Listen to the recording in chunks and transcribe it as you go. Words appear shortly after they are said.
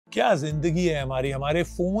क्या जिंदगी है हमारी। हमारे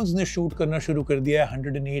फोन्स ने शूट करना शुरू कर दिया है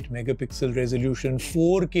 108 megapixel resolution,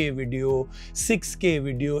 4K video, 6K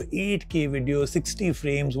video, 8K video, 60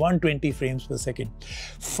 frames, 120 frames पर सेकंड।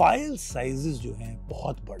 फाइल साइजेस जो हैं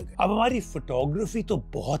बहुत बढ़ गए। अब हमारी फोटोग्राफी तो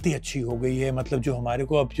बहुत ही अच्छी हो गई है, मतलब जो हमारे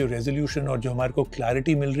को अब जो रेजोल्यूशन और जो हमारे को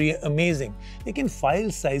क्लैरिटी मिल रही है अमेजिंग, लेकिन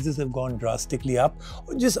file sizes have gone drastically up.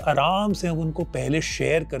 और जिस आराम से हम उनको पहले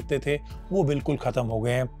शेयर करते थे वो बिल्कुल खत्म हो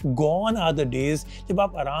गए हैं। गॉन आर द डेज जब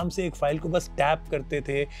आप आराम से एक फाइल को बस टैप करते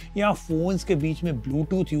थे या फोन्स के बीच में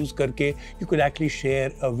ब्लूटूथ यूज करके you could actually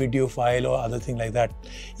share a video file और अदर थिंग लाइक दैट।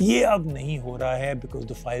 ये अब नहीं हो रहा है because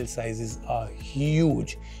the file sizes are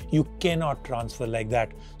huge, you can not transfer like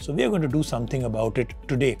that. So we are going to do something about it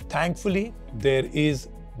today. Thankfully there is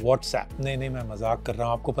WhatsApp. नहीं मैं मजाक कर रहा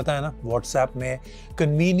हूँ, आपको पता है ना व्हाट्सएप में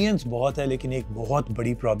कन्वीनियंस बहुत है, लेकिन एक बहुत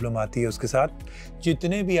बड़ी प्रॉब्लम आती है उसके साथ।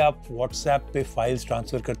 जितने भी आप व्हाट्सएप पे फाइल्स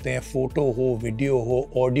ट्रांसफ़र करते हैं, फोटो हो, वीडियो हो,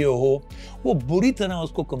 ऑडियो हो, वो बुरी तरह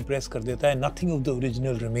उसको कंप्रेस कर देता है। Nothing of the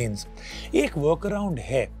original remains. एक वर्क अराउंड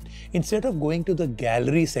है, instead of going to the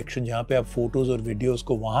gallery section जहाँ पे आप फोटोज और वीडियोस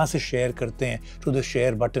को वहाँ से शेयर करते हैं to the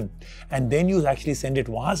share button and then you actually send it,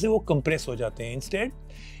 वहाँ से वो कंप्रेस हो जाते हैं। Instead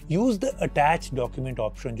use the attach document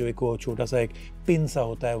option, जो एक छोटा सा एक पिन सा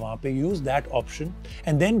होता है वहाँ पे, use that option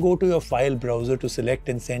and then go to your file browser to select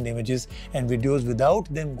and send images and videos without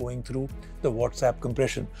them going through the WhatsApp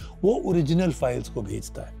compression. वो ओरिजिनल फाइल्स को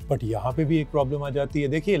भेजता है। बट यहाँ पे भी एक प्रॉब्लम आ जाती है।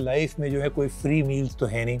 देखिए लाइफ में जो है कोई फ्री मील्स तो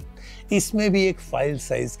है नहीं, इसमें भी एक फाइल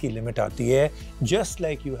साइज की लिमिट आती है। Just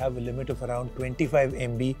like you have a limit of around 25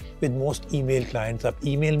 MB with most email clients. आप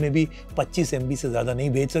ईमेल में भी 25 MB से ज़्यादा नहीं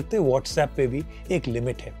भेज सकते, व्हाट्सएप पे भी एक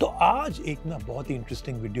लिमिट है। तो आज एक ना बहुत ही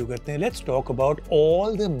इंटरेस्टिंग वीडियो करते हैं। Let's talk about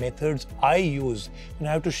all the methods I use when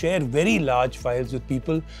I have to share very large files with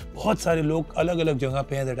people. बहुत सारे लोग अलग अलग जगह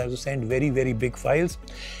पे हैं that I have to send very very big files.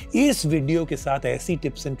 इस वीडियो के साथ ऐसी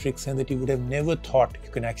टिप्स एंड ट्रिक्स हैं that you would have never thought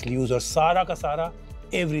you can actually use, और सारा का सारा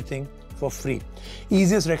everything for free.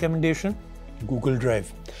 Easiest recommendation Google drive.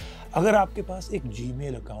 अगर आपके पास एक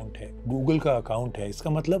जीमेल अकाउंट है, गूगल का अकाउंट है, इसका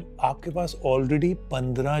मतलब आपके पास ऑलरेडी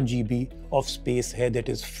 15 GB ऑफ स्पेस है that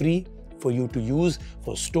is free for you to use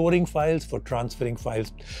for storing files, for transferring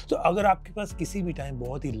files. तो अगर आपके पास किसी भी टाइम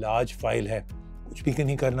बहुत ही large फाइल है, कुछ भी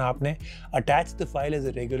नहीं करना आपने, attach the file as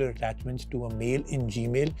a regular attachment to a mail in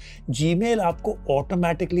Gmail. Gmail आपको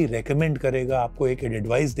ऑटोमेटिकली रेकमेंड करेगा, आपको एक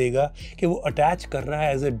एडवाइस देगा कि वो अटैच कर रहा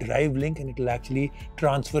है as a drive link and it will actually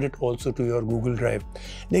transfer it also to your Google drive.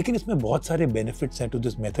 लेकिन इसमें बहुत सारे बेनिफिट्स हैं to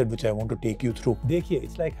this method which I want to take you through. देखिए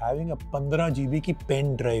it's like having a 15 GB की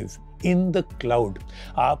pen drive in the cloud.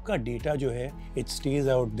 आपका data जो है इट स्टेज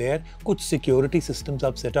आउट देयर। कुछ सिक्योरिटी सिस्टम्स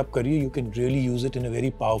आप सेटअप करिए, you can really use it in a very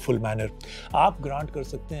powerful manner. आप grant कर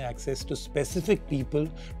सकते हैं access to specific people,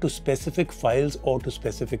 to specific files और to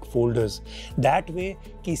specific folders. That way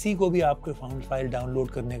किसी को भी आपके फाइल डाउनलोड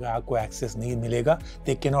करने का आपको एक्सेस नहीं मिलेगा।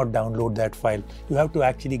 They can not download that file, you have to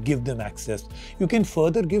actually give them access. You can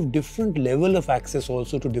further give different level of access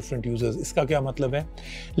also to different users. इसका क्या मतलब है,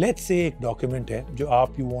 लेट्स से एक डॉक्यूमेंट है जो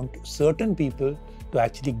आप you want certain people to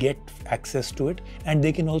actually get access to it and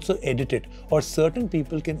they can also edit it, or certain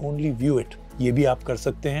people can only view it. ये भी आप कर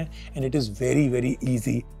सकते हैं and it is very very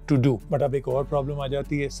easy to do. But अब एक और problem आ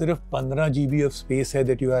जाती है, सिर्फ 15 GB ऑफ स्पेस है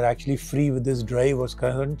that you are actually free with this drive, और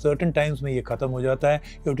certain times में ये खत्म हो जाता है।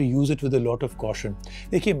 You have to use it with a lot of caution.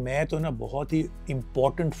 देखिए मैं तो ना बहुत ही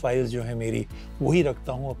important files जो है मेरी वही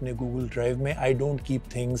रखता हूँ अपने Google ड्राइव में। I don't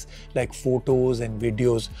keep things like photos and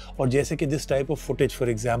videos, और जैसे कि this type of footage for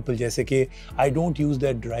example, जैसे कि I don't use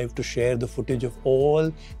that drive to share the footage of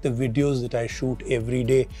all the videos that I shoot every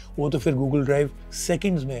day। वो तो फिर Google drive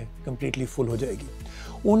seconds में completely full हो जाएगी।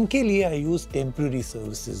 उनके लिए आई use temporary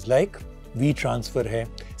services like WETRANSFER है,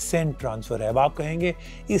 सेंड ट्रांसफर है। अब आप कहेंगे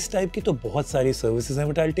इस टाइप की तो बहुत सारी सर्विसेज हैं,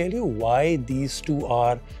 but I tell you why these two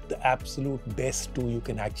are the absolute best to you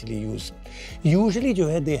can actually use. Usually जो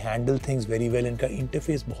है they handle things very well, इनका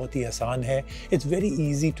इंटरफेस बहुत ही आसान है, it's very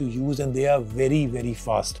easy to use and they are very very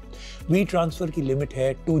fast. WeTransfer की limit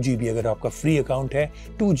है 2 GB, अगर आपका फ्री अकाउंट है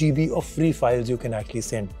 2 GB of free files you can actually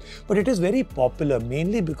send. But it is very popular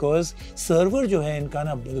mainly because server जो है इनका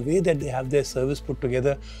ना, the way that they have their service put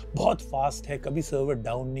together बहुत फास्ट है, कभी सर्वर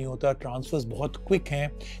डाउन नहीं होता, ट्रांसफर्स बहुत क्विक हैं,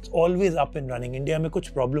 it's always up and running. India में कुछ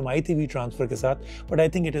प्रॉब्लम आई थी WeTransfer के साथ, but I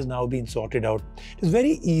think it is now been sorted out. It is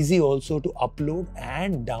very easy also to upload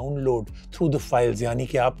and download through the files, यानी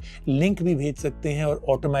कि आप लिंक भी भेज सकते हैं और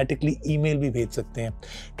ऑटोमेटिकली ईमेल भी भेज सकते हैं।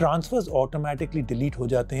 ट्रांसफर्स ऑटोमेटिकली डिलीट हो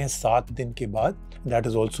जाते हैं 7 दिन के बाद, that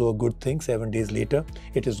is also a good thing. 7 days letter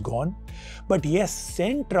it is gone. But yes,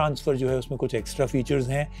 send transfer जो है उसमें कुछ एक्स्ट्रा फीचर्स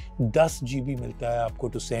हैं। 10 GB मिलता है आपको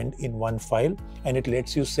to send in 1 one file and it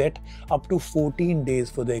lets you set up to 14 days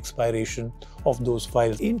for the expiration of those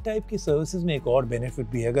files. In type की services में एक और बेनिफिट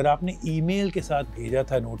भी है, अगर आपने ईमेल के साथ भेजा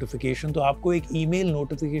था नोटिफिकेशन, तो आपको एक ईमेल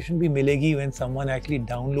नोटिफिकेशन भी मिलेगी when someone actually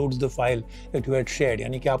downloads the file that you had shared,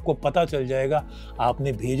 यानी कि आपको पता चल जाएगा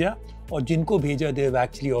आपने भेजा और जिनको भेजा they have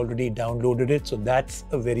actually already downloaded it, so that's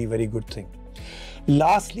a very very good thing.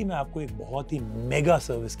 Lastly मैं आपको एक बहुत ही मेगा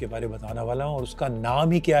सर्विस के बारे में बताने वाला हूं और उसका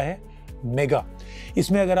नाम ही क्या है, मेगा।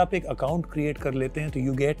 इसमें अगर आप एक अकाउंट क्रिएट कर लेते हैं तो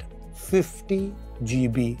you get 50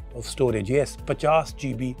 GB of storage, yes 50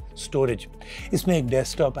 GB storage. इसमें एक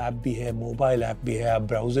डेस्कटॉप ऐप भी है, मोबाइल ऐप भी है, आप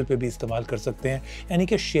ब्राउज़र पे भी इस्तेमाल कर सकते हैं, यानी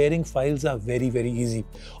कि sharing files are very very easy.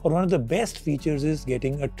 और one of the best features is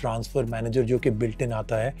getting a transfer manager जो कि बिल्ट इन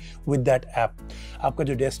आता है विद दैट ऐप। आपका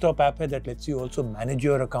जो डेस्कटॉप ऐप है that let's you also manage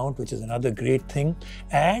your account, which is another great thing,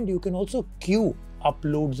 and you can also Q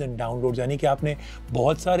uploads and downloads, यानी कि आपने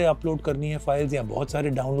बहुत सारे अपलोड करनी है फाइल्स या बहुत सारे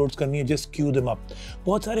डाउनलोड्स करनी है, जस्ट क्यू देम अप।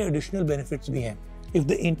 बहुत सारे एडिशनल बेनिफिट्स भी हैं। If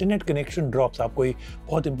the internet connection drops, आप कोई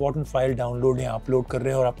बहुत इंपॉर्टेंट फाइल डाउनलोड या अपलोड कर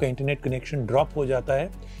रहे हैं और आपका इंटरनेट कनेक्शन ड्रॉप हो जाता है,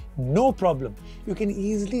 no problem, you can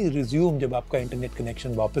easily resume जब आपका इंटरनेट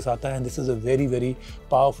कनेक्शन वापस आता है। This is a very very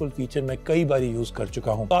powerful feature, मैं कई बार यूज कर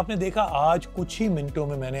चुका हूं। तो आपने देखा आज कुछ ही मिनटों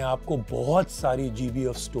में मैंने आपको बहुत सारी GB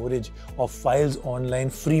of storage of files online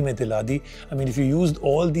free में दिला दी। I mean if you used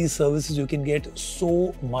all these services you can get so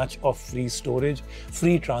much of free storage,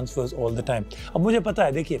 free transverse all the time. अब मुझे पता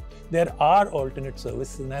है, देखिए there are alternate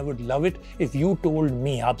services and I would love it if you told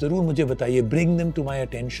me, आप जरूर मुझे बताइए, bring them to my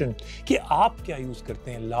attention कि आप क्या यूज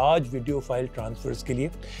करते हैं लार्ज वीडियो फाइल ट्रांसफर्स के लिए।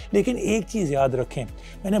 लेकिन एक चीज याद रखें,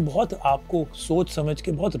 मैंने बहुत आपको सोच समझ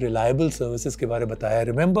के बहुत रिलायबल सर्विसेज के बारे में बताया।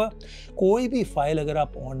 रिमेंबर, कोई भी फाइल अगर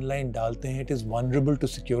आप ऑनलाइन डालते हैं it is vulnerable to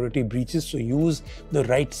security breaches, so use the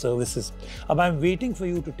right services. अब I am waiting for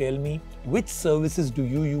you to tell me which services do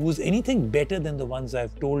you use, anything better than the ones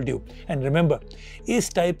I've told you. And remember, इस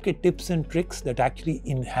type के tips and tricks that actually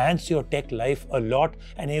enhance your tech life a lot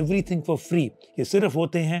and everything for free, ये सिर्फ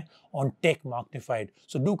होते हैं on Tech Magnified.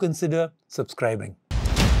 So do consider subscribing.